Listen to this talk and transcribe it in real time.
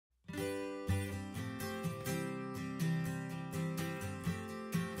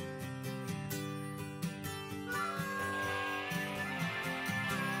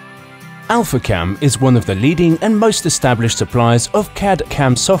Alphacam is one of the leading and most established suppliers of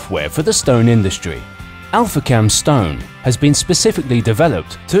CAD-cam software for the stone industry. Alphacam Stone has been specifically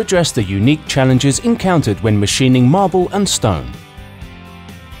developed to address the unique challenges encountered when machining marble and stone.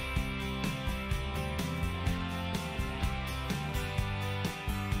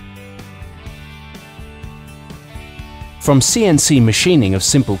 From CNC machining of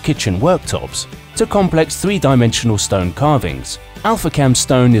simple kitchen worktops to complex three-dimensional stone carvings, Alphacam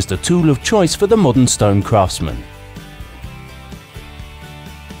Stone is the tool of choice for the modern stone craftsman.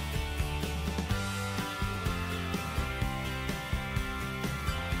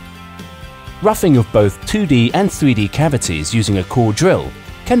 Roughing of both 2D and 3D cavities using a core drill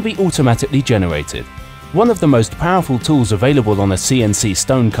can be automatically generated. One of the most powerful tools available on a CNC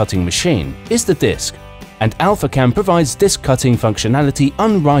stone cutting machine is the disc, and Alphacam provides disc cutting functionality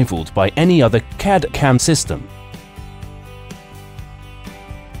unrivaled by any other CAD-cam system.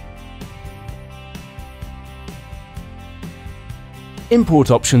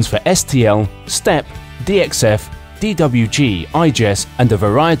 Import options for STL, STEP, DXF, DWG, IGES and a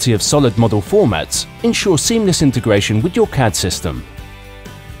variety of solid model formats ensure seamless integration with your CAD system.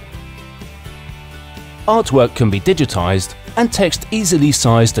 Artwork can be digitized and text easily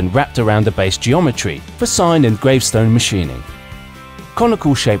sized and wrapped around the base geometry for sign and gravestone machining.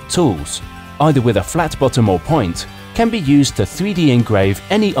 Conical shaped tools, either with a flat bottom or point, can be used to 3D engrave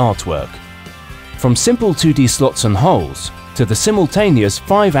any artwork. From simple 2D slots and holes to the simultaneous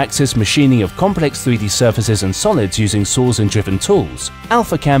 5-axis machining of complex 3D surfaces and solids using saws and driven tools,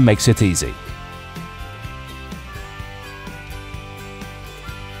 Alphacam makes it easy.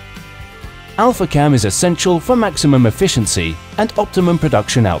 Alphacam is essential for maximum efficiency and optimum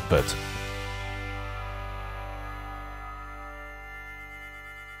production output.